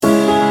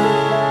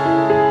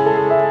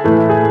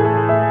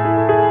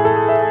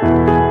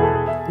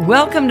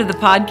Welcome to the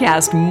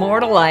podcast More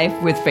to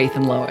Life with Faith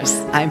and Lois.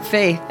 I'm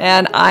Faith.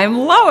 And I'm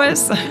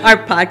Lois.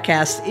 Our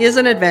podcast is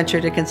an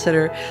adventure to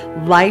consider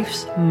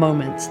life's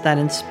moments that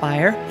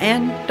inspire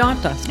and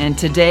daunt us. And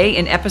today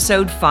in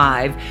episode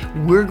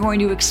 5, we're going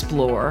to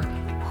explore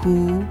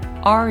who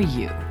are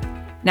you?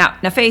 Now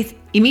Faith,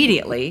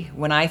 immediately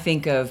when I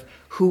think of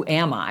who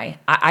am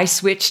I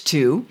switch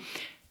to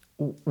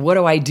what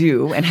do I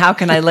do and how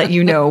can I let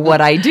you know what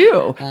I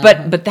do?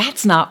 But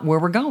that's not where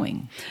we're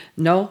going.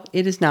 No,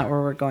 it is not where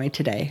we're going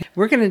today.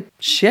 We're going to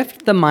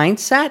shift the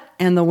mindset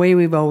and the way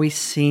we've always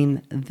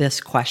seen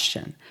this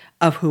question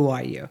of who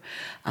are you?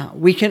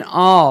 We can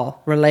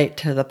all relate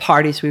to the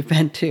parties we've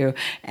been to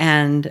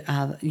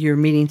and you're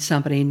meeting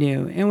somebody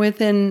new. And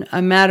within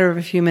a matter of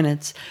a few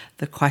minutes,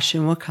 the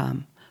question will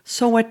come,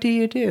 so what do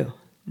you do?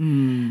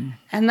 And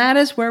that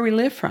is where we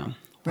live from.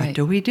 Right. What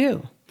do we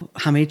do?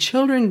 How many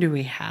children do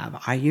we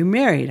have? Are you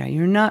married? Are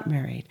you not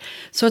married?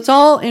 So it's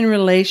all in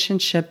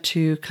relationship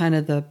to kind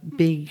of the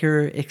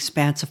bigger,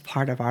 expansive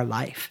part of our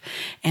life.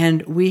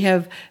 And we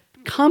have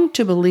come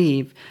to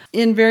believe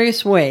in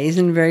various ways,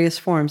 in various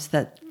forms,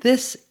 that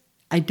this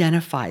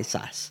identifies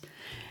us.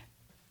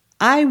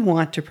 I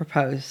want to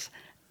propose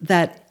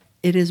that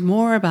it is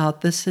more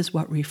about this is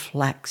what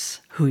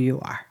reflects who you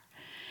are.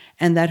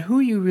 And that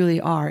who you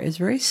really are is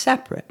very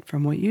separate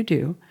from what you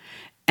do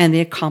and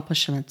the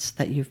accomplishments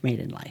that you've made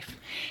in life.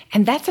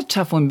 And that's a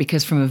tough one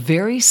because from a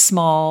very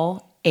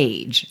small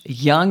age,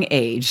 young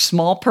age,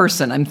 small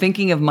person, I'm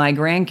thinking of my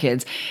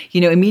grandkids,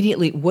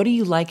 immediately, what do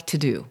you like to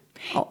do?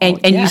 And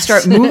yes. You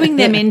start moving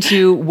them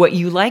into what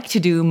you like to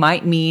do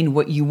might mean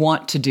what you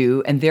want to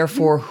do and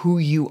therefore who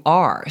you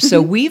are.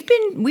 So we've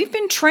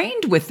been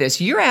trained with this.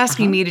 You're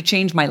asking me to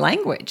change my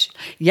language.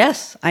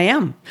 Yes, I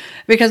am.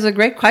 Because the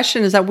great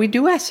question is that we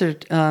do ask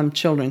our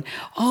children,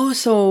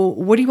 so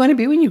what do you want to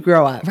be when you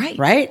grow up?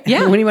 Right?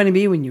 Yeah. What do you want to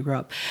be when you grow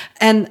up?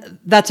 And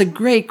that's a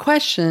great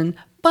question,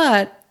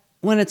 but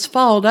when it's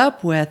followed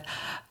up with,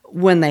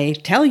 when they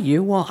tell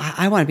you, well,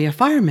 I want to be a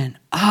fireman.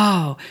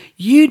 Oh,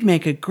 you'd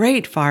make a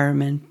great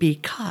fireman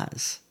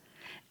because.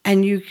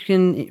 And you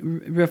can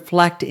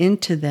reflect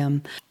into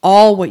them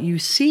all what you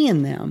see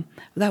in them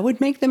that would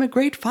make them a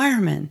great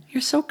fireman.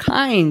 You're so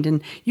kind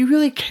and you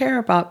really care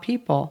about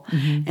people.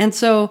 Mm-hmm. And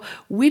so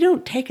we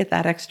don't take it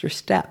that extra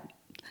step.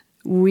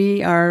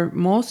 We are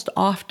most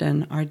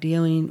often are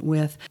dealing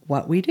with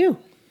what we do.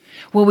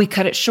 Well, we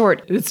cut it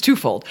short. It's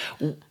twofold.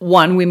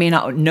 One, we may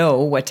not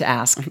know what to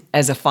ask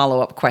as a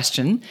follow-up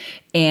question.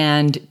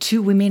 And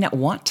two, we may not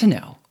want to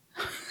know.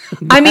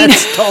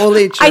 That's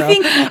totally true. I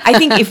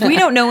think if we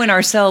don't know in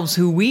ourselves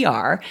who we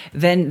are,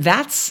 then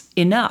that's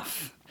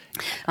enough.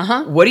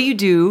 What do you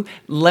do?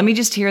 Let me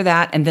just hear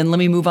that, and then let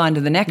me move on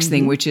to the next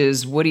thing, which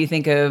is, what do you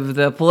think of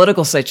the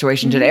political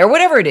situation today, or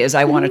whatever it is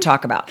I want to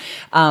talk about?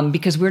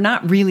 Because we're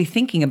not really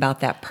thinking about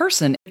that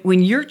person.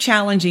 When you're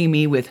challenging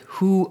me with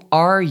who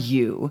are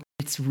you,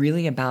 it's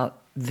really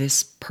about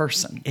this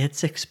person.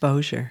 It's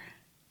exposure.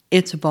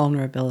 It's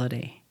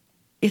vulnerability.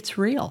 It's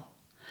real.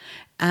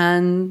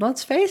 And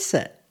let's face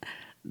it,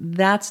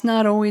 that's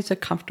not always a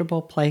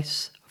comfortable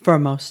place for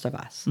most of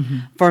us. Mm-hmm.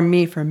 For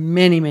me, for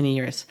many, many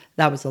years,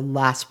 that was the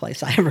last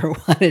place I ever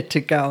wanted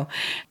to go.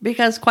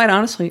 Because quite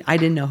honestly, I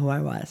didn't know who I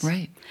was.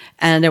 Right.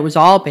 And it was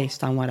all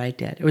based on what I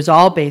did. It was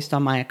all based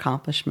on my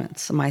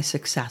accomplishments, my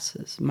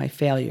successes, my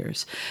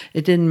failures.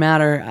 It didn't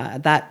matter.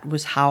 That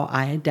was how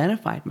I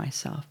identified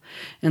myself.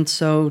 And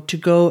so to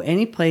go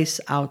any place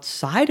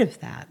outside of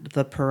that,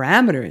 the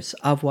parameters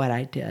of what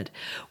I did,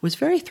 was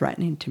very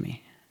threatening to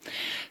me.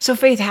 So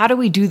Faith, how do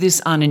we do this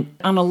on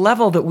a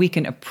level that we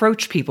can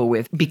approach people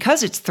with?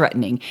 Because it's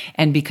threatening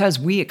and because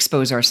we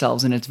expose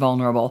ourselves and it's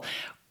vulnerable,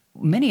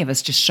 many of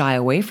us just shy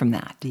away from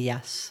that.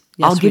 Yes.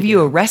 I'll give you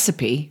a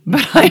recipe,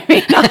 but I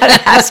may not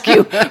ask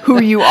you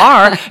who you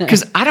are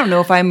because I don't know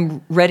if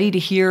I'm ready to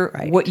hear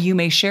what you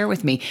may share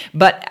with me.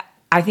 But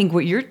I think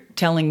what you're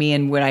telling me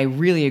and what I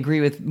really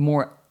agree with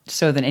more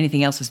so than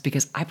anything else is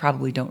because I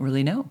probably don't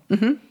really know.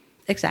 Mm-hmm.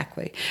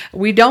 Exactly.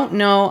 We don't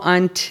know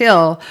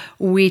until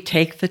we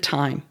take the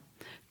time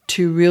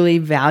to really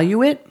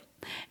value it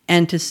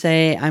and to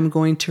say, I'm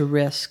going to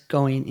risk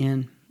going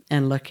in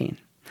and looking.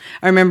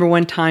 I remember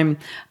one time,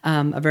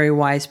 a very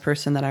wise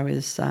person that I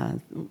was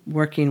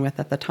working with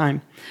at the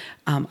time,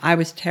 I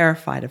was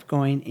terrified of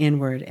going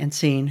inward and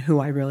seeing who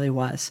I really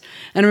was.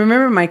 And I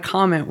remember my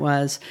comment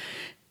was,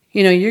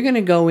 you're going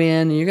to go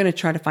in and you're going to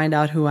try to find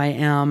out who I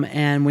am.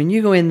 And when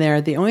you go in there,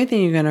 the only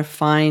thing you're going to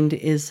find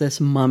is this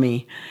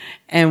mummy.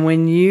 And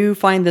when you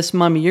find this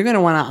mummy, you're going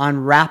to want to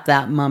unwrap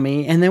that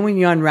mummy. And then when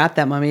you unwrap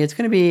that mummy, it's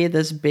going to be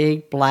this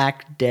big,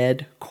 black,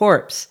 dead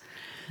corpse.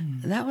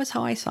 That was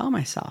how I saw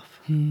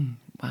myself.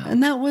 Wow.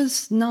 And that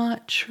was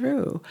not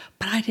true.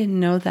 But I didn't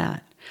know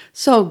that.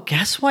 So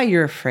guess why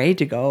you're afraid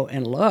to go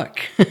and look?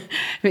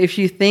 If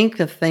you think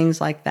of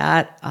things like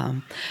that,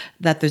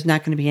 that there's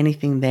not going to be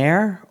anything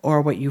there,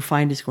 or what you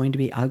find is going to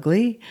be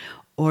ugly,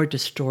 or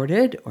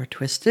distorted, or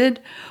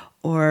twisted,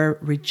 or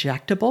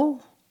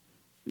rejectable,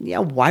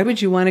 why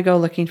would you want to go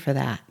looking for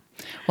that?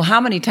 Well, how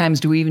many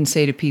times do we even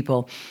say to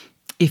people,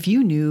 If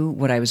you knew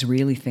what I was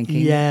really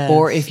thinking, Yes.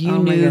 or if you Oh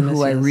my knew goodness,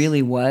 who I yes.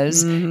 really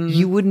was,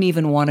 you wouldn't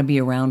even want to be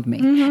around me.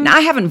 Now,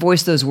 I haven't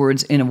voiced those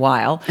words in a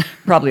while,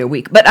 probably a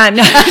week, but I'm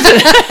not.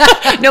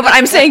 No, but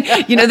I'm saying,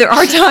 there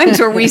are times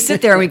where we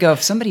sit there and we go,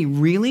 if somebody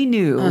really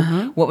knew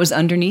what was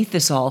underneath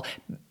this all,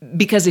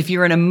 because if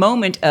you're in a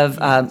moment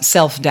of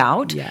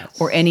self-doubt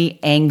Yes. or any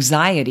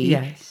anxiety,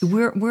 Yes.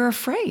 we're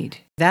afraid.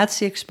 That's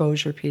the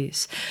exposure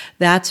piece.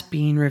 That's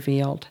being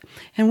revealed.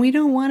 And we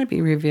don't want to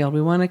be revealed.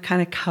 We want to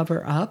kind of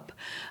cover up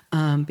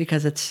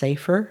because it's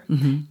safer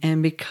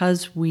and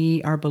because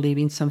we are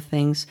believing some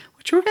things,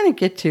 which we're going to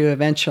get to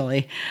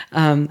eventually,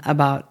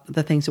 about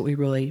the things that we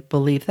really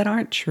believe that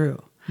aren't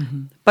true.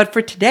 But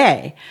for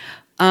today,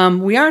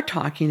 we are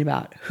talking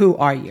about who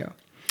are you?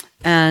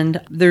 And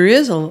there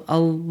is a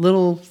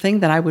little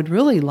thing that I would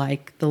really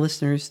like the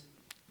listeners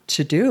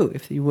to do,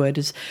 if you would,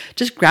 is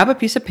just grab a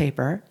piece of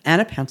paper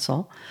and a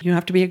pencil. You don't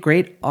have to be a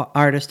great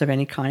artist of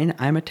any kind.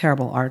 I'm a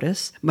terrible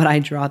artist, but I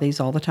draw these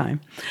all the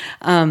time.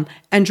 And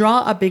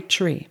draw a big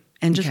tree,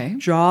 and just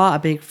draw a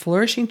big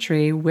flourishing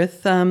tree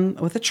with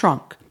a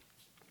trunk.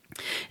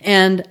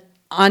 And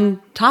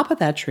on top of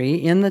that tree,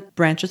 in the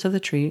branches of the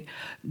tree,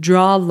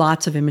 draw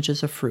lots of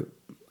images of fruit.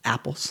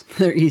 Apples,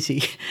 they're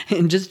easy.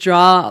 And just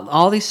draw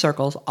all these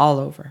circles all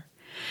over.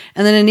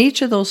 And then in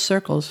each of those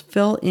circles,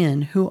 fill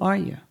in, who are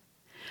you?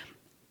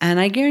 And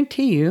I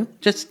guarantee you,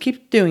 just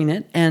keep doing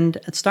it and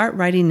start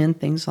writing in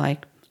things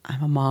like,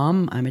 I'm a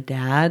mom, I'm a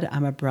dad,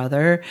 I'm a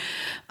brother,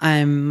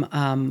 I'm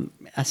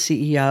a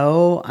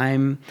CEO,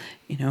 I'm,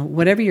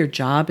 whatever your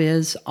job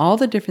is, all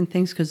the different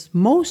things, because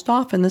most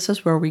often this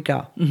is where we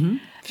go. Sure.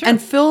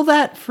 And fill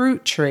that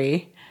fruit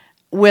tree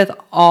with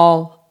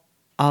all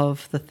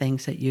of the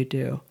things that you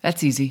do.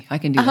 That's easy. I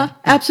can do that.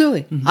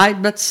 Absolutely.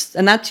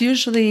 That's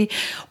usually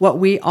what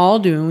we all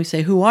do when we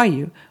say, who are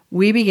you?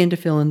 We begin to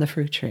fill in the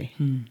fruit tree.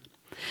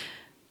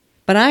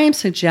 But I am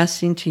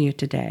suggesting to you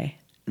today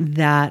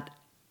that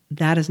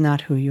that is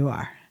not who you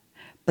are,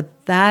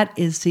 but that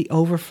is the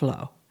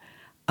overflow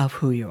of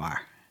who you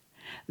are.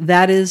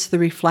 That is the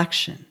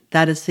reflection.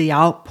 That is the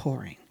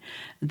outpouring.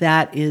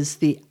 That is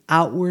the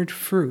outward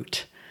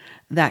fruit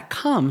that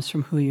comes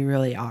from who you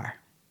really are.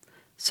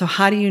 So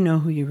how do you know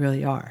who you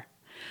really are?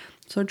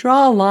 So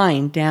draw a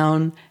line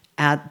down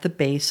at the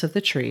base of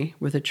the tree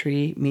where the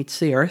tree meets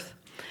the earth,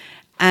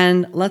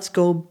 and let's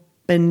go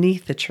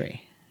beneath the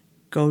tree.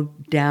 Go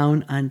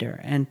down under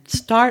and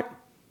start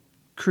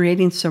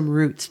creating some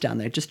roots down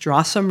there. Just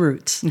draw some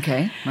roots.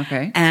 Okay.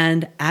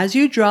 And as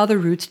you draw the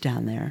roots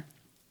down there,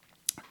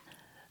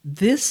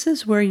 this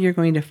is where you're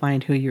going to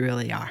find who you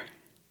really are.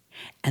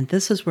 And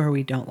this is where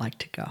we don't like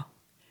to go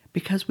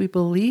because we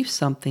believe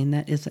something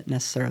that isn't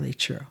necessarily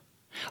true.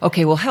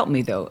 Okay, well, help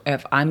me, though.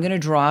 If I'm going to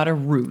draw out a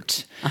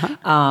root,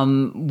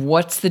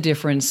 what's the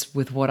difference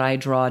with what I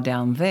draw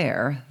down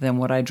there than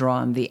what I draw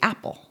on the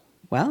apple?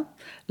 Well,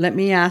 let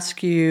me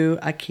ask you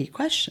a key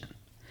question.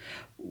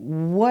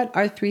 What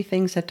are 3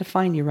 things that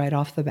define you right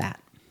off the bat?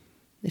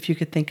 If you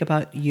could think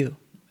about you.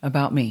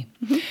 About me.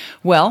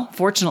 Well,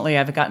 fortunately,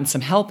 I've gotten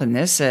some help in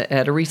this.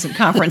 At a recent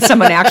conference,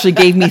 someone actually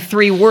gave me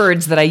 3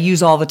 words that I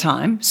use all the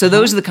time. So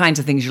those are the kinds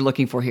of things you're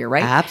looking for here,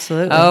 right?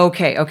 Absolutely.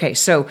 Okay.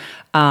 So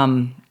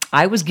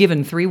I was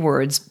given 3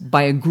 words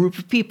by a group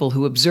of people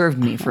who observed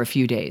me for a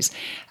few days.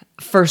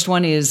 First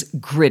one is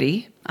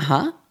gritty.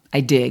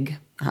 I dig.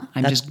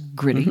 I'm just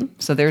gritty.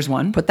 So there's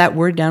one. Put that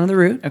word down on the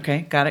root.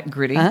 Okay, got it.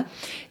 Gritty.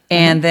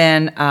 And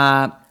then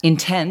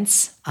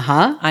intense.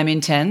 I'm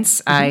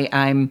intense.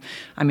 I'm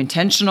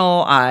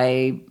intentional.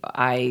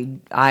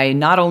 I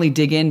not only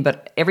dig in,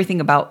 but everything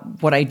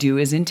about what I do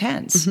is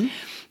intense.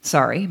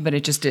 Sorry, but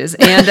it just is.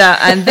 And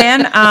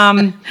then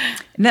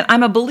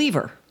I'm a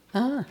believer.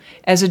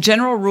 As a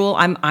general rule,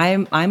 I'm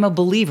a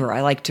believer.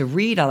 I like to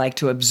read. I like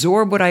to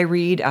absorb what I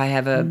read. I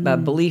have a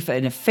belief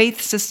in a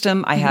faith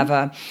system. I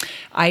have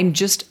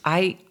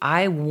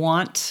I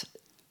want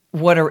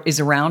what is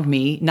around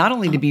me not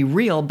only to be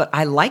real, but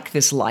I like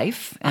this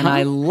life and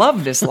I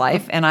love this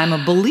life and I'm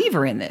a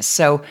believer in this.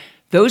 So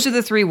those are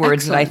the 3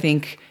 words that I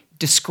think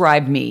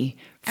describe me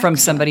from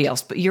somebody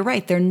else. But you're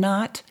right; they're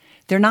not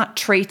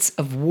traits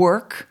of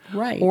work,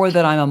 or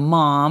that I'm a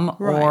mom,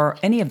 or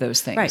any of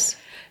those things. Right.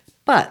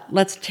 But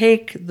let's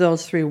take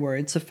those 3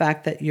 words, the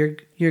fact that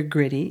you're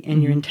gritty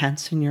and you're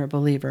intense and you're a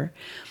believer.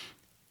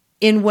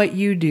 In what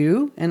you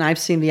do, and I've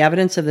seen the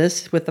evidence of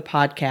this with the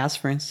podcast,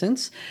 for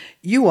instance,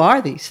 you are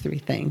these 3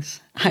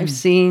 things. I've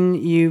seen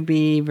you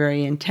be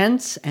very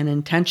intense and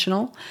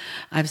intentional.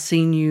 I've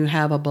seen you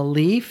have a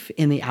belief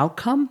in the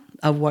outcome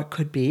of what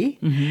could be.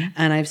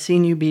 And I've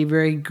seen you be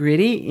very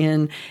gritty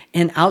in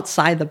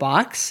outside the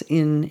box,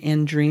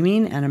 in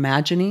dreaming and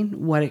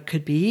imagining what it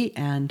could be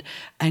and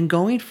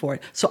going for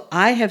it. So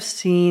I have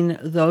seen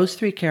those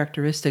 3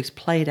 characteristics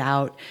played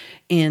out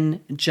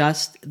in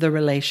just the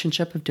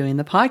relationship of doing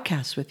the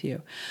podcast with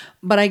you.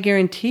 But I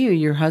guarantee you,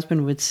 your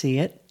husband would see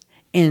it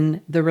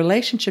in the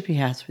relationship he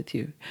has with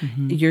you.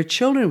 Your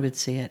children would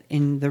see it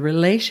in the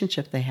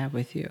relationship they have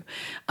with you,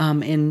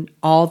 in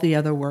all the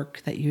other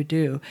work that you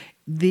do.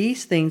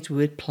 These things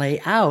would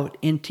play out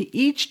into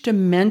each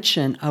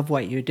dimension of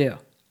what you do.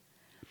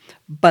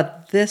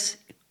 But this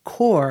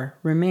core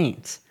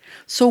remains.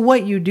 So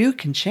what you do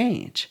can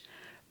change,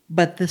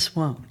 but this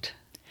won't.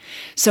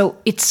 So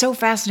it's so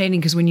fascinating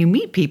because when you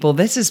meet people,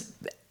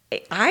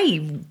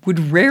 I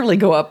would rarely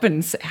go up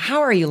and say, "How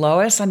are you,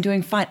 Lois?" "I'm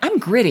doing fine." I'm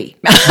gritty.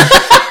 I'm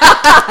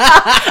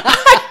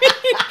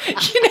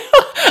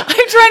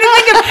trying to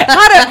think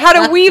of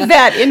how to weave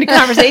that into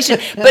conversation.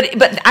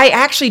 But I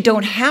actually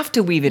don't have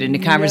to weave it into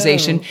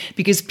conversation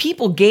because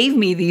people gave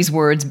me these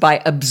words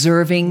by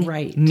observing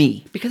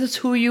me. Because it's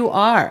who you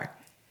are.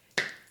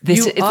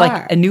 It's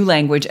like a new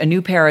language, a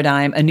new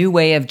paradigm, a new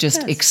way of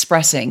just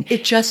expressing.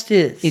 It just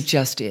is. It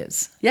just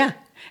is. Yeah.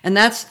 And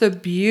that's the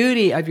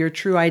beauty of your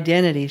true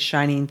identity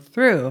shining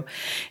through,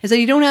 is that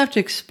you don't have to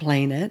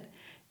explain it.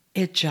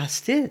 It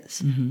just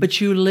is. But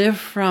you live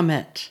from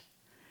it.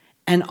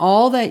 And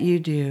all that you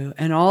do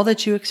and all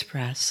that you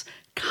express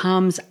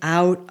comes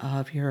out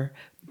of your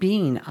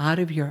being, out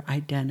of your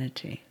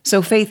identity.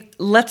 So, Faith,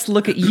 let's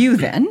look at you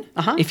then,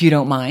 if you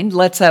don't mind.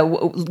 Let's.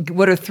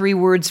 What are 3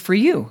 words for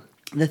you?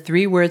 The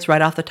 3 words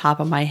right off the top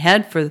of my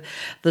head for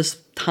this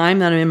time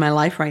that I'm in my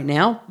life right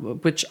now,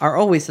 which are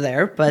always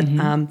there, but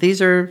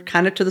these are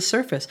kind of to the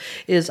surface,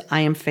 is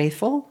I am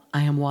faithful,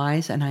 I am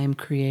wise, and I am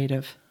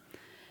creative.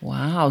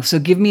 Wow. So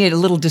give me a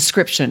little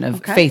description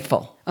of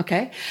faithful.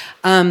 Okay.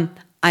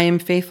 I am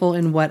faithful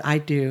in what I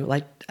do.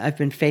 Like I've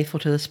been faithful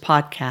to this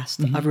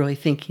podcast of really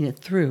thinking it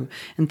through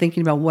and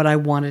thinking about what I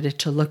wanted it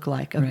to look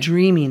like, of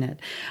dreaming it.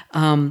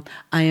 I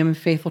am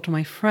faithful to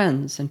my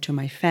friends and to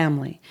my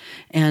family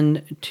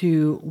and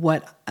to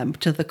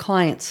to the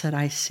clients that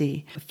I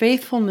see.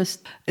 Faithfulness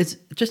is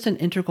just an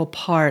integral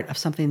part of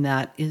something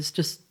that is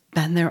just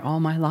been there all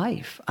my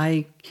life.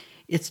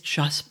 It's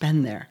just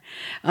been there.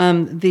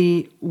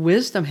 The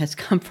wisdom has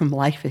come from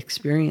life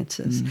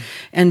experiences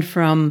and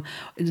from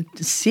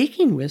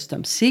seeking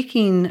wisdom,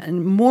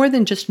 seeking more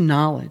than just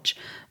knowledge,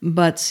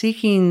 but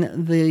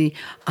seeking the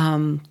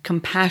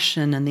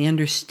compassion and the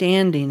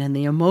understanding and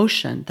the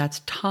emotion that's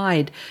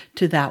tied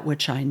to that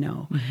which I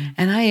know.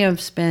 And I have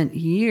spent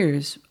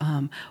years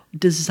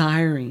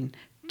desiring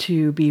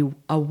to be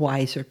a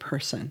wiser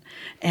person.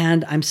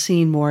 And I'm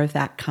seeing more of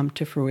that come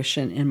to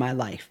fruition in my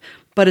life.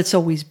 But it's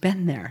always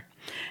been there.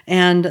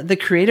 And the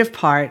creative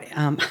part,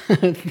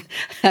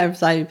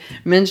 as I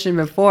mentioned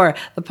before,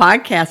 the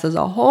podcast is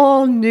a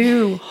whole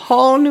new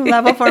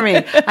level for me.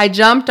 I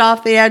jumped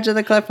off the edge of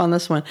the cliff on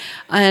this one,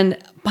 but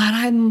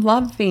I'm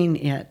loving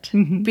it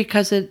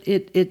because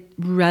it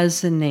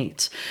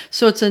resonates.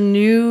 So it's a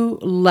new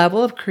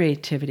level of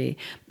creativity,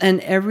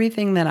 and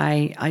everything that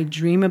I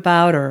dream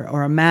about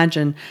or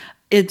imagine,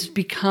 it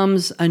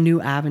becomes a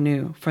new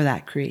avenue for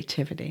that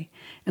creativity.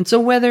 And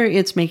so whether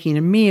it's making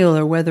a meal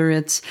or whether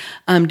it's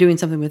doing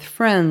something with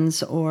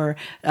friends or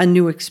a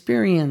new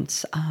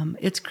experience,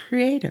 it's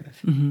creative.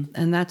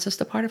 And that's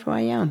just a part of who I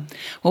am.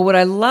 Well, what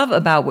I love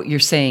about what you're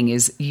saying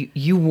is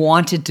you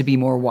wanted to be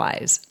more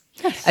wise.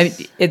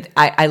 Yes.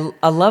 I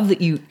love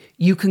that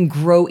you can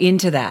grow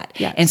into that.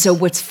 Yes. And so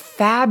what's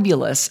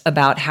fabulous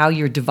about how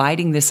you're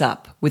dividing this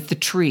up with the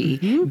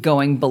tree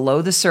going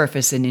below the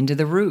surface and into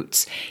the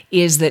roots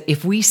is that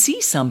if we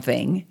see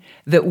something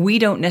that we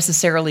don't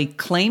necessarily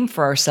claim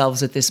for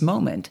ourselves at this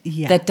moment,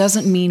 that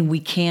doesn't mean we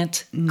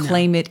can't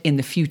claim it in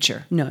the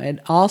future. No, it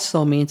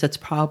also means it's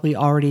probably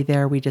already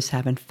there. We just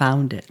haven't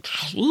found it.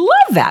 I love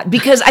that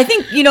because I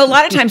think, a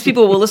lot of times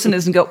people will listen to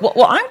this and go,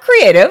 well, I'm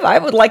creative. I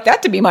would like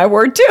that to be my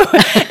word too.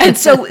 And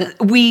so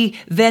we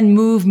then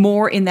move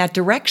more in that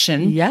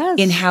direction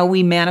in how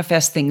we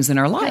manifest things in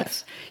our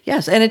life.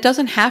 Yes, and it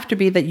doesn't have to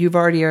be that you've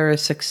already are a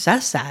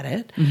success at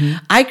it.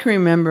 I can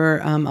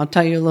remember, I'll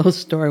tell you a little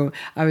story.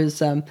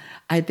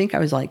 I think I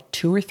was like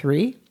 2 or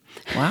 3.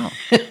 Wow.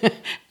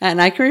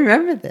 And I can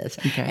remember this.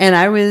 Okay. And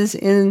I was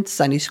in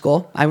Sunday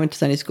school. I went to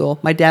Sunday school.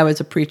 My dad was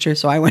a preacher,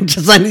 so I went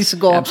to Sunday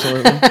school.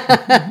 Absolutely.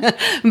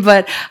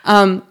 But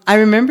I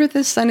remember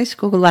this Sunday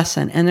school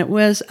lesson, and it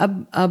was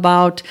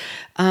about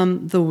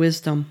the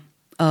wisdom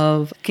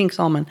of King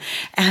Solomon.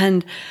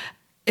 And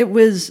it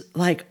was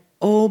like,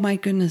 oh my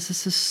goodness,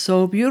 this is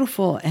so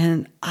beautiful.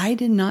 And I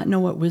did not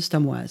know what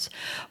wisdom was.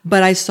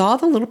 But I saw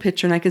the little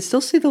picture, and I could still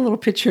see the little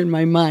picture in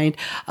my mind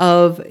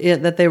of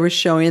it that they were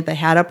showing it. They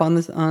had up on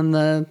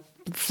the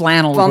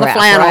flannel.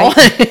 Right?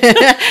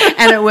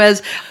 And it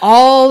was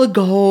all the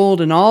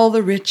gold and all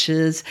the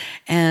riches.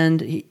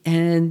 And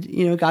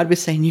God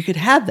was saying, you could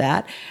have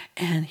that.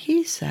 And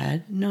he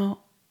said, no,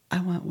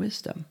 I want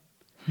wisdom.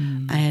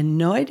 I had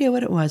no idea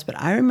what it was, but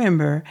I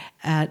remember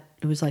it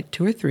was like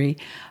 2 or 3,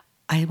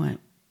 I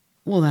went,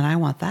 well, then I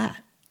want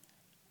that.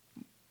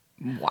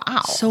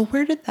 Wow. So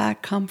where did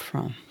that come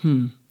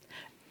from?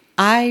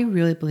 I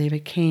really believe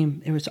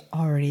it was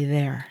already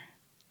there.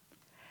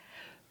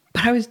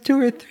 But I was 2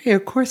 or 3.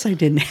 Of course I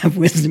didn't have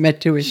wisdom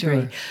at 2 or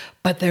 3.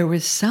 But there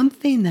was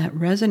something that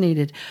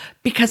resonated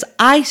because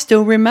I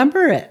still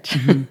remember it.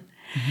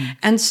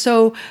 And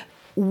so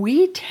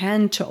we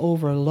tend to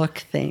overlook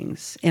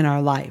things in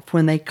our life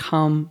when they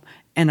come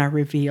and are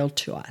revealed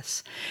to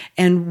us.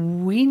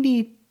 And we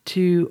need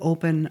to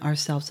open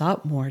ourselves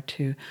up more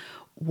to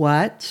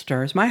what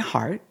stirs my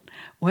heart,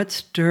 what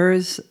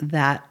stirs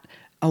that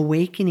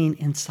awakening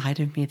inside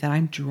of me that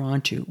I'm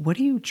drawn to. What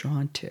are you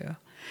drawn to?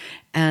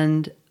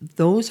 And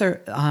those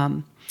are,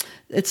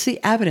 it's the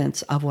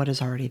evidence of what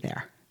is already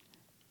there.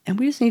 And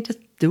we just need to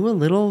do a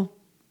little,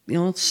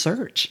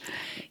 search.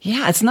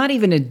 Yeah, it's not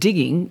even a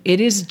digging.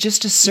 It is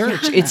just a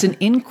search. Yeah. It's an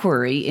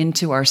inquiry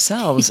into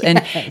ourselves.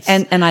 Yes.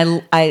 And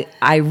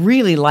I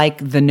really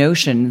like the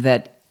notion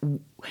that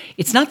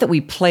it's not that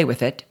we play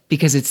with it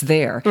because it's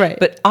there, right?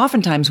 But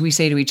oftentimes we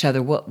say to each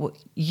other, well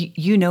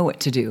you know what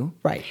to do.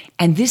 Right.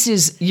 And this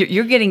is,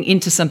 you're getting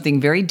into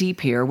something very deep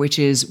here, which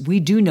is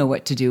we do know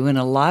what to do. And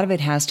a lot of it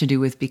has to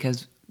do with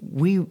because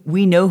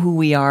we know who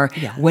we are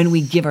when we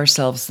give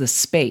ourselves the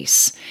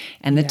space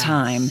and the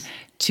time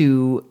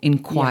to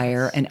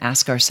inquire and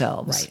ask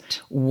ourselves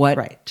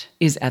what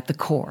is at the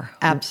core.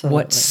 Absolutely.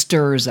 What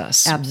stirs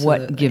us. Absolutely.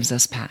 What gives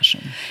us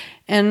passion.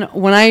 And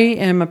when I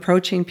am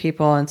approaching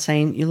people and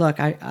saying, look,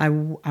 I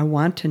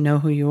want to know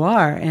who you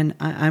are, and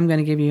I'm going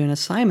to give you an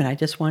assignment. I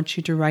just want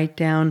you to write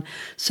down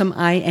some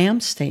I am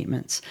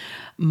statements.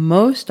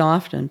 Most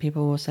often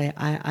people will say,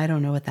 I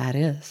don't know what that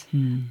is.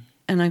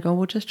 And I go,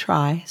 well, just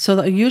try.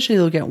 So usually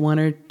they'll get one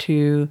or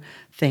two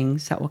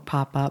things that will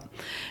pop up.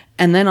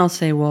 And then I'll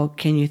say, well,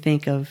 can you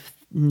think of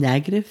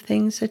negative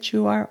things that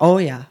you are? Oh,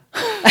 yeah.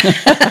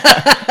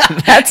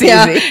 That's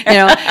easy.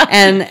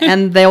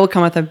 And they will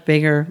come with a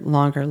bigger,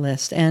 longer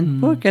list.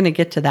 And we're going to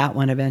get to that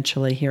one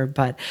eventually here.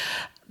 But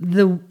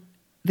the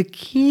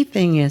key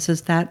thing is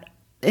that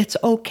it's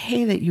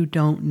okay that you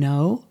don't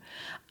know.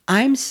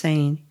 I'm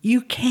saying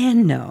you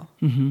can know.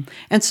 Mm-hmm.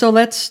 And so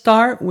let's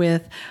start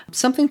with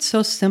something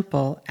so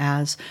simple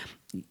as,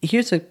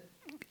 here's a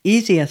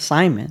easy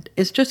assignment,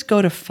 is just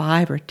go to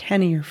 5 or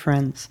 10 of your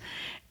friends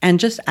and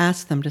just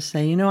ask them to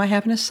say, I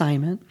have an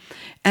assignment,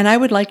 and I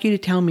would like you to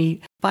tell me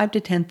 5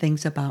 to 10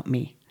 things about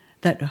me.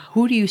 That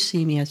who do you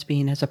see me as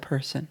being as a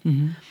person?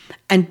 Mm-hmm.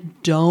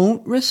 And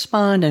don't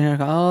respond and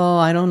go, oh,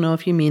 I don't know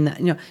if you mean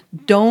that.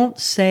 Don't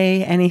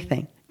say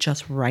anything.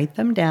 Just write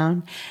them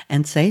down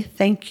and say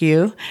thank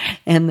you,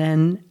 and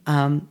then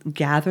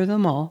gather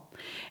them all.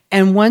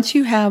 And once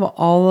you have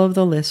all of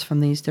the lists from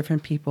these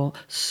different people,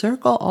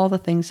 circle all the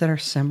things that are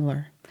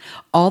similar,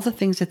 all the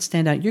things that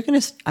stand out.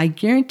 I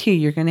guarantee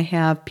you're going to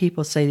have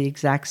people say the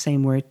exact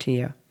same word to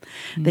you.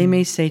 Mm-hmm. They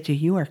may say to you,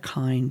 you are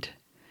kind.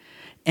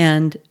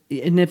 And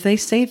if they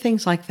say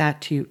things like that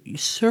to you, you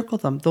circle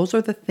them. Those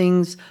are the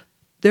things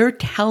they're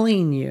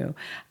telling you,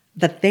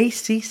 that they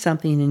see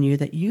something in you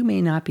that you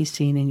may not be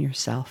seeing in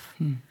yourself.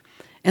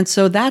 And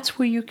so that's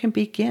where you can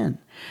begin,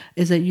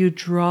 is that you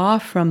draw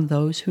from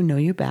those who know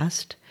you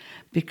best,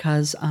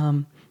 because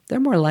they're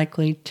more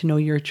likely to know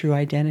your true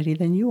identity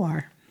than you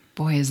are.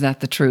 Boy, is that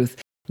the truth.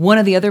 One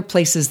of the other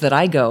places that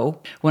I go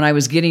when I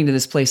was getting to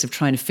this place of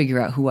trying to figure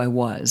out who I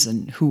was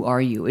and who are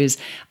you is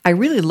I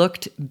really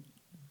looked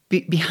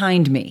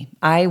behind me.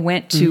 I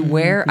went to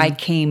where I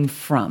came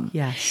from.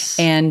 Yes.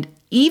 And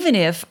even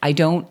if I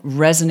don't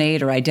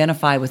resonate or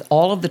identify with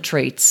all of the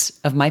traits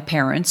of my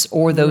parents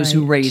or those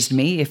who raised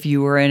me, if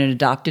you were in an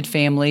adopted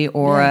family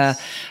or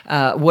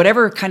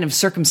whatever kind of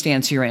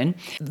circumstance you're in,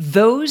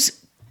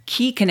 those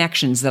key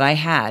connections that I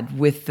had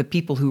with the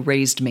people who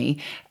raised me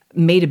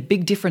made a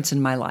big difference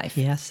in my life.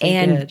 Yes,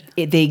 they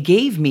did. They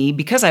gave me,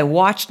 because I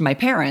watched my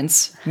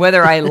parents,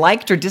 whether I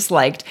liked or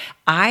disliked,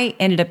 I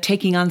ended up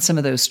taking on some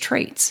of those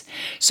traits.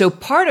 So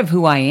part of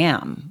who I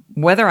am,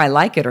 whether I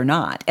like it or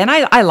not, and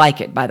I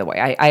like it, by the way.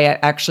 I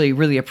actually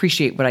really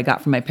appreciate what I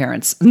got from my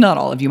parents. Not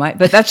all of you might,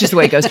 but that's just the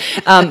way it goes.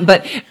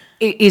 But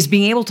is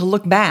being able to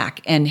look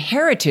back, and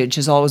heritage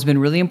has always been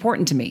really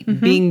important to me.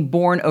 Mm-hmm. Being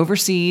born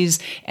overseas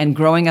and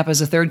growing up as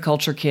a third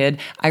culture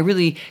kid, I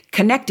really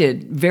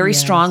connected very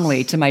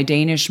strongly to my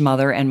Danish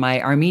mother and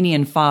my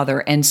Armenian father.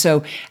 And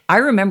so I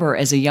remember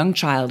as a young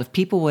child, if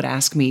people would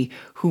ask me,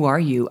 who are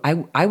you?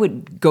 I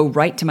would go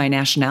right to my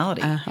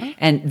nationality.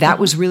 And that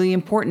was really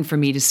important for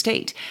me to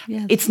state.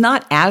 Yes. It's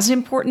not as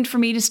important for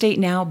me to state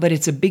now, but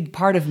it's a big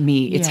part of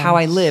me. It's how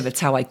I live.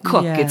 It's how I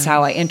cook. It's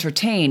how I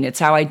entertain. It's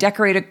how I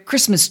decorate a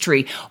Christmas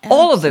tree.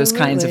 All of those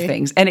kinds of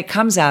things. And it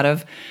comes out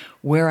of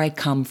where I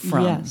come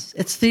from. Yes,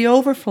 it's the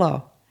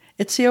overflow.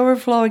 It's the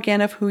overflow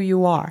again of who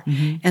you are.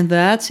 Mm-hmm. And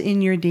that's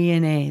in your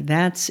DNA.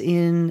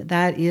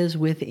 That is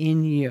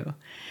within you.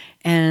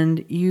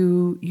 And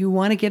you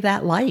want to give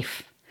that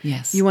life.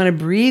 Yes. You want to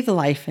breathe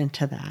life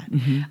into that.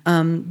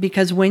 Mm-hmm.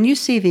 Because when you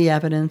see the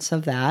evidence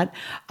of that,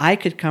 I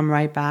could come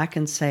right back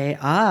and say,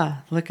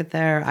 look at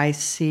there. I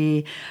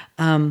see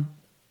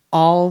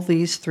all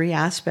these 3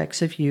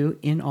 aspects of you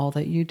in all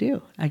that you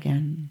do.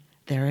 Again,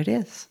 there it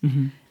is.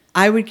 Mm-hmm.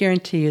 I would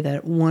guarantee you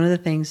that one of the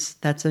things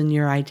that's in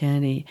your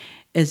identity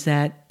is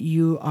that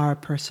you are a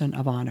person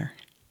of honor.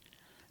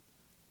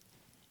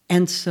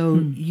 And so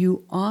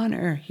you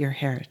honor your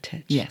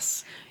heritage.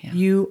 Yes. Yeah.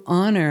 You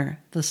honor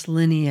this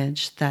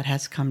lineage that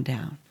has come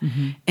down.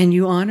 And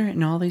you honor it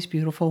in all these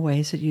beautiful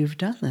ways that you've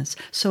done this.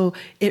 So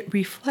it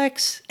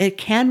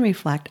can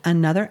reflect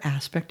another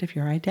aspect of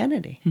your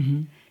identity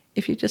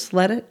if you just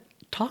let it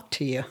talk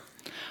to you.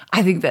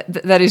 I think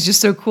that is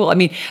just so cool. I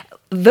mean,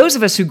 those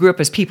of us who grew up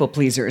as people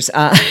pleasers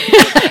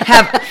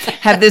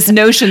have this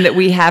notion that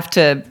we have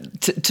to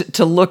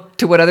look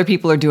to what other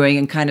people are doing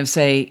and kind of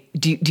say,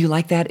 do you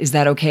like that? Is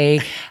that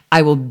okay?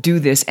 I will do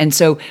this. And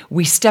so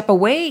we step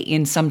away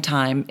in some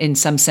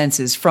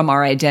senses, from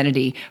our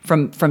identity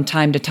from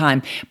time to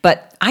time.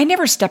 But I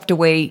never stepped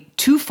away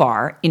too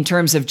far in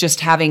terms of just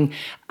having,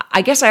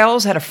 I guess I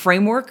always had a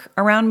framework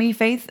around me,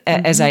 Faith,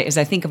 as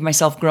I think of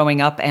myself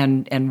growing up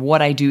and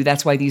what I do.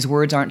 That's why these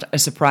words aren't a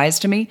surprise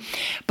to me.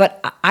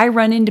 But I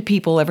run into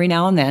people every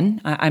now and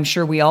then, I'm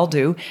sure we all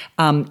do,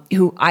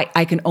 who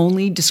I can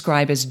only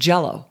describe as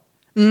jello.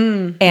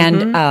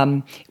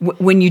 And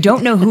when you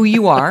don't know who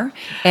you are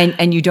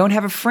and you don't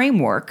have a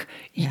framework,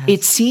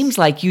 it seems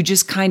like you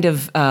just kind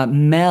of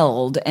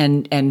meld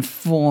and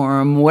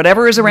form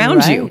whatever is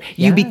around you.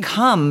 You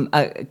become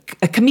a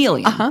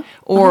chameleon,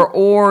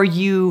 or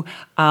you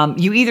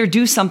either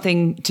do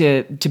something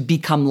to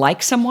become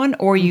like someone,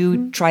 or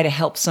you try to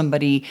help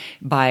somebody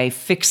by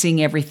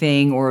fixing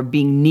everything or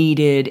being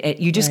needed.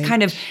 You just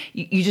kind of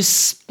you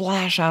just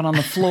splash out on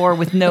the floor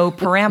with no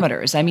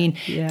parameters. I mean,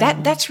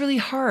 that's really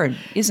hard,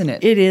 isn't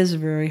it? It is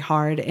very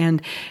hard,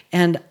 and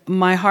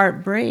my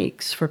heart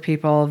breaks for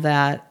people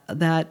that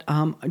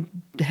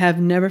have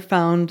never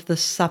found the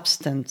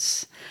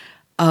substance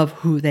of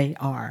who they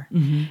are,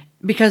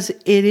 because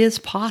it is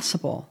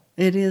possible.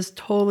 It is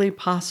totally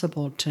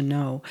possible to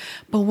know.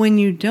 But when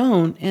you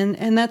don't,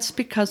 and that's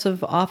because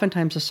of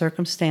oftentimes the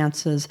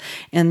circumstances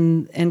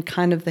and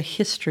kind of the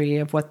history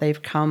of what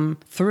they've come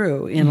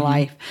through in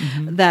life,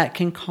 that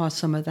can cause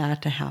some of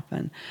that to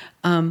happen.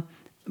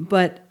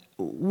 But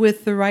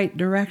with the right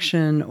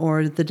direction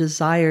or the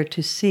desire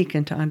to seek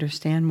and to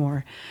understand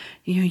more,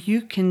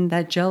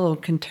 that jello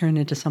can turn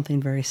into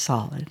something very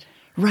solid.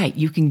 Right.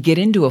 You can get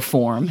into a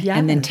form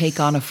and then take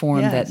on a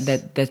form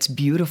that's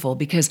beautiful,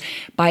 because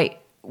by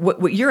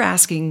what you're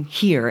asking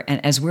here,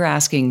 and as we're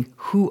asking,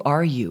 who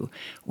are you?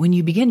 When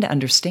you begin to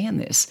understand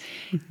this,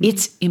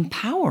 it's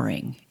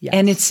empowering,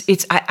 and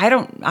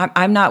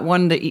I'm not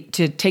one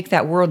to take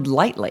that word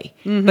lightly,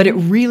 but it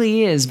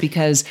really is,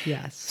 because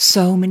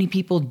so many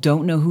people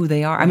don't know who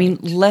they are. Right. I mean,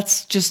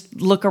 let's just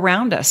look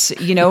around us.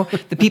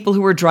 The people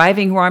who are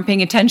driving who aren't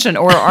paying attention,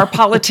 or our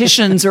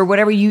politicians, or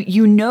whatever.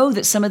 You know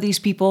that some of these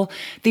people,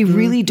 they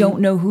really don't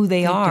know who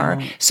they are,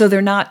 so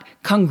they're not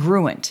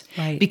congruent.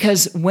 Right.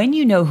 Because when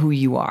you know who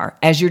you are,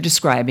 as you're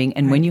describing,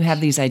 and when you have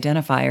these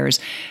identifiers,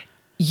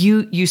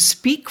 you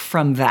speak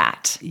from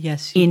that.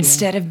 Yes,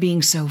 instead of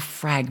being so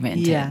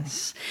fragmented.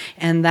 Yes.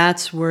 And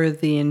that's where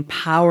the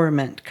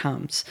empowerment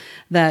comes.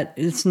 That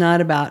it's not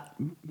about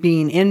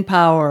being in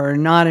power or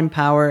not in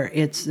power,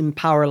 it's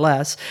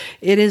empowerless.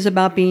 It is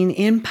about being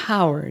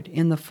empowered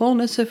in the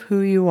fullness of who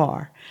you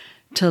are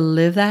to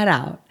live that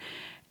out.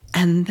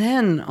 And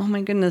then, oh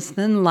my goodness,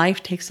 then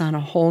life takes on a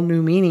whole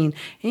new meaning.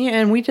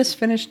 And we just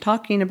finished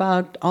talking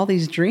about all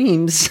these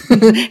dreams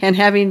and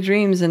having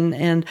dreams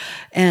and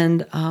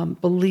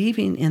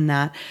believing in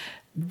that.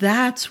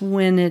 That's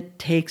when it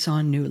takes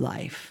on new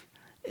life.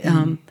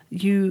 The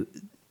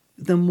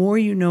more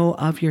you know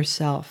of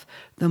yourself,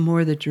 the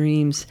more the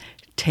dreams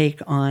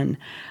take on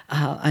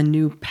a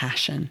new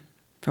passion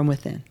from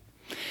within.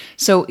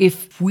 So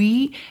if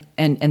we,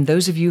 and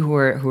those of you who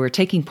are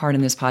taking part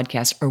in this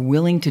podcast, are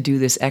willing to do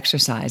this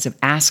exercise of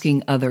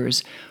asking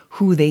others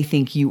who they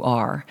think you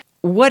are,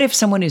 what if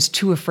someone is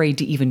too afraid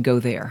to even go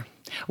there?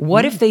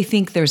 What if they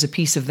think there's a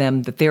piece of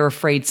them that they're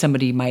afraid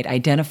somebody might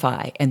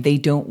identify and they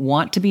don't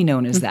want to be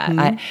known as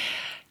that?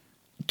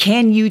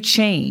 Can you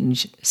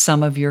change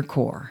some of your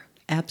core?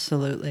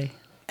 Absolutely.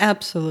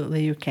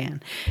 Absolutely you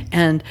can.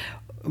 And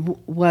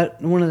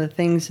one of the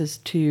things is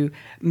to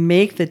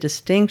make the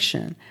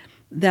distinction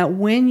that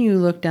when you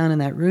look down in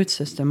that root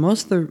system,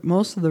 most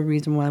of the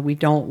reason why we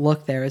don't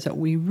look there is that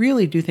we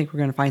really do think we're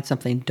going to find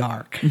something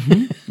dark.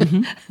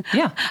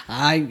 Yeah,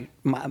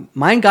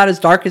 mine got as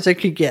dark as it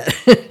could get,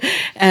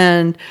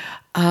 and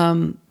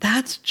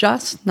that's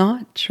just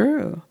not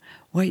true.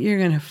 What you're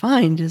going to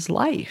find is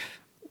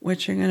life.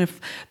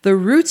 The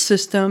root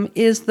system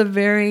is the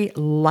very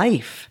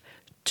life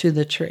to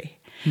the tree.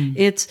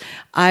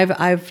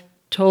 I've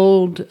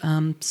told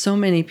so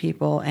many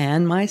people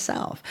and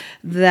myself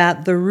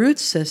that the root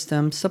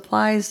system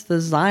supplies the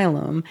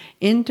xylem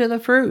into the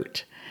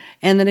fruit.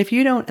 And that if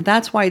you don't,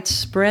 that's why it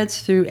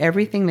spreads through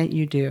everything that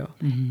you do.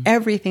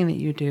 Everything that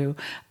you do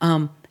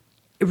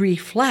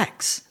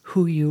reflects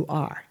who you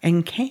are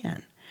and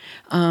can.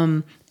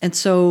 And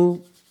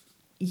so,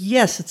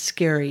 yes, it's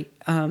scary,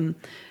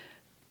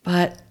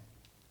 but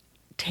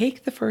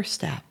take the first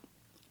step.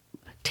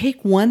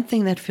 Take one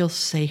thing that feels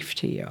safe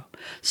to you.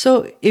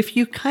 So if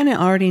you kind of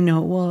already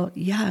know, well,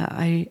 yeah,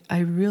 I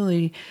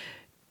really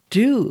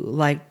do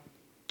like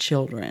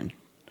children.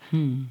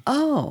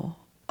 Oh,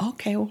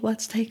 okay, well,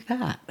 let's take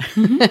that.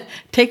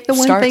 Take the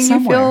one Start thing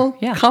somewhere. you feel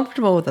Yeah.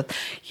 comfortable with. It.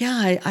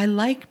 Yeah, I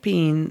like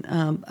being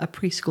a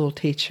preschool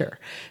teacher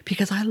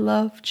because I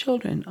love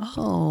children.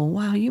 Oh,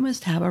 wow, you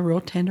must have a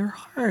real tender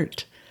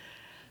heart.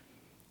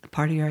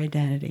 Part of your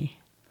identity.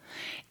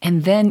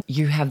 And then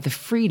you have the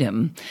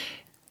freedom,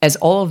 as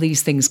all of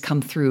these things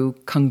come through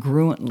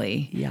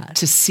congruently, Yes.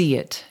 to see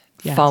it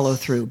Yes. follow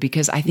through.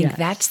 Because I think Yes.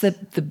 that's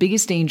the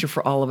biggest danger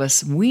for all of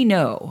us.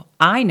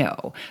 I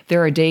know,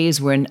 there are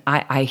days when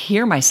I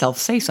hear myself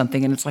say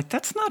something and it's like,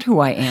 that's not who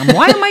I am.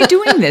 Why am I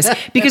doing this?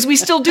 Because we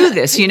still do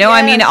this, you know?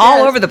 I mean, Yes, all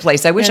yes. over the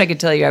place. I wish I could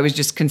tell you I was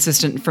just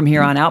consistent from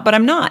here on out, but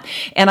I'm not.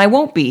 And I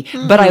won't be.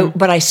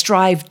 But I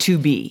strive to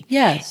be.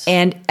 Yes.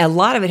 And a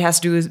lot of it has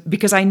to do with,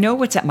 because I know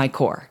what's at my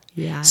core.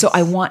 Yes. So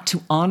I want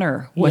to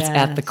honor what's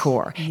at the Yes.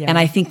 core. Yes. And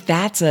I think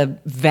that's a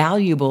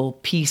valuable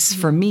piece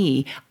for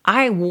me.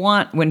 I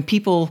want, when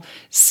people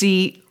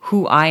see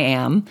who I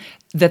am,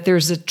 that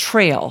there's a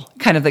trail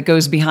kind of that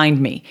goes behind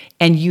me.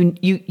 And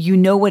you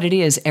know what it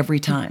is every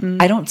time.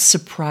 I don't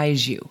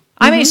surprise you.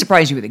 I may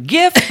surprise you with a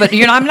gift, but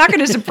I'm not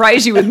going to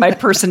surprise you with my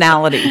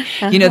personality.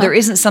 There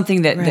isn't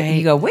something that Right.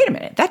 you go, wait a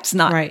minute, that's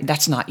not Right.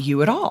 that's not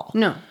you at all.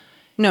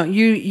 No,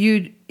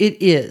 it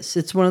is.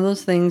 It's one of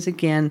those things,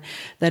 again,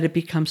 that it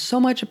becomes so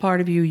much a part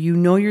of you. You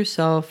know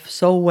yourself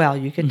so well.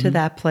 You get to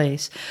that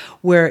place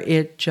where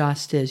it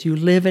just is. You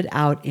live it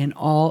out in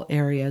all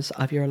areas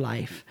of your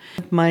life.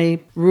 My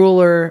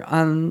ruler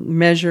on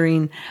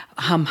measuring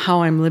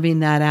how I'm living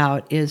that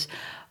out is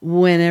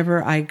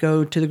whenever I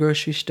go to the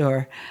grocery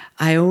store,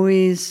 I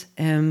always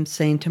am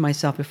saying to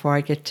myself before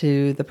I get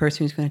to the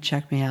person who's going to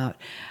check me out,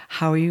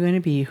 how are you going to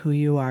be who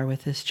you are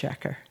with this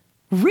checker?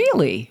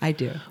 Really? I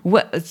do.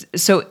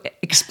 So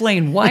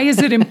explain, why is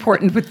it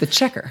important with the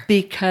checker?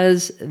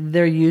 Because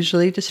they're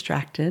usually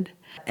distracted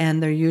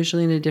and they're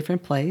usually in a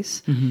different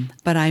place.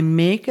 But I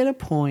make it a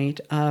point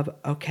of,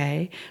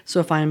 okay, so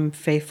if I'm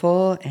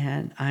faithful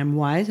and I'm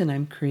wise and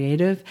I'm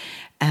creative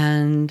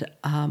and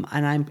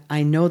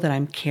I know that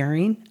I'm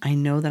caring, I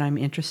know that I'm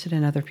interested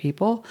in other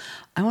people,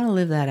 I want to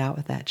live that out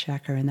with that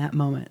checker in that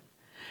moment.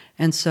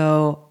 And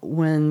so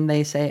when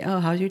they say, oh,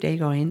 how's your day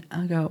going?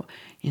 I'll go,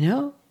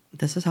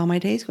 this is how my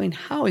day's going.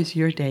 How is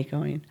your day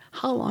going?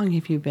 How long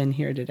have you been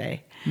here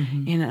today?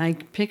 And I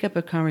pick up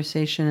a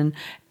conversation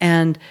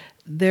and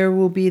there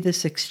will be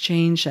this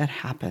exchange that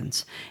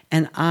happens.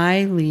 And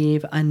I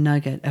leave a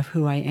nugget of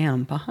who I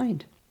am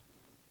behind.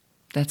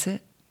 That's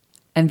it.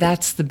 And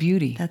that's the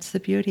beauty. That's the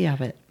beauty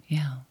of it.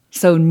 Yeah.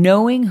 So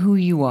knowing who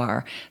you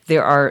are,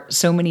 there are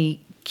so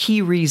many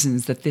key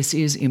reasons that this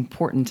is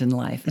important in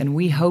life. And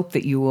we hope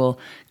that you will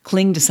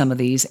cling to some of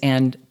these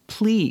and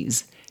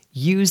please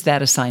use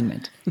that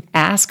assignment.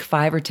 Ask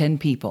 5 or 10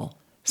 people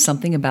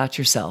something about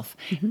yourself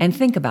and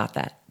think about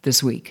that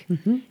this week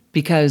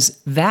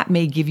because that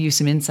may give you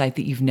some insight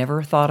that you've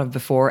never thought of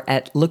before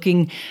at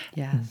looking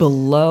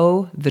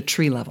below the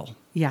tree level.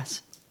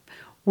 Yes.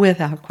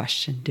 Without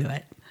question, do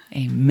it.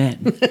 Amen.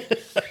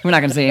 We're not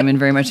going to say amen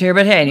very much here,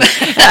 but hey.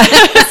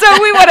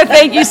 So we want to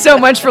thank you so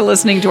much for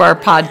listening to our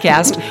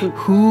podcast,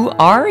 Who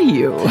Are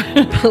You?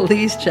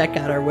 Please check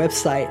out our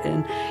website.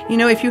 And,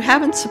 if you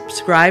haven't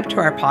subscribed to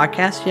our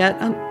podcast yet,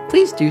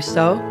 please do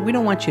so. We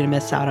don't want you to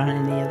miss out on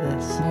any of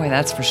this. Boy,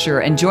 that's for sure.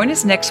 And join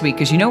us next week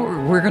because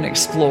we're going to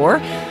explore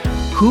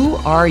who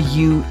are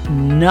you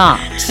not?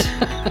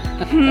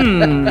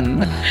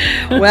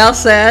 Well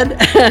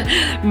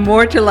said.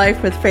 More to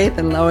Life with Faith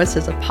and Lois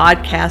is a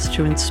podcast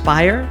to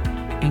inspire,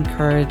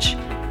 encourage,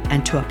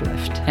 and to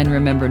uplift. And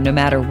remember, no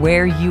matter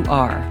where you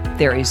are,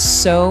 there is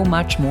so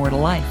much more to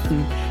life.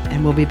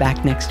 And we'll be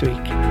back next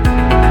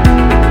week.